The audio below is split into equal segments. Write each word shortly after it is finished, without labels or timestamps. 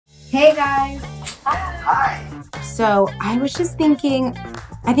Hey guys. Hi. So I was just thinking,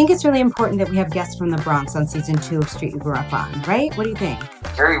 I think it's really important that we have guests from the Bronx on season 2 of Street You Grew Up On, right? What do you think?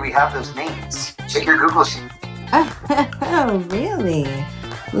 Carrie, we have those names. Check your Google sheet. Oh, really?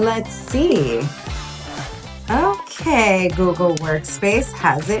 Let's see. Okay, Google Workspace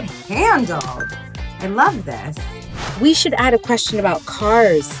has it handled. I love this. We should add a question about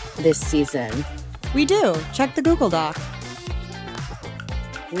cars this season. We do. Check the Google Doc.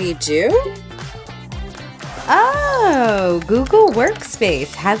 We do? Oh, Google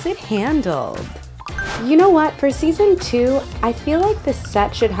Workspace has it handled. You know what? For season 2, I feel like the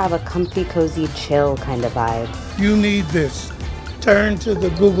set should have a comfy, cozy, chill kind of vibe. You need this. Turn to the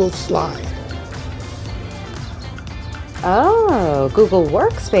Google slide. Oh, Google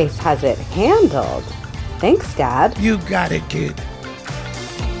Workspace has it handled. Thanks, Dad. You got it, kid.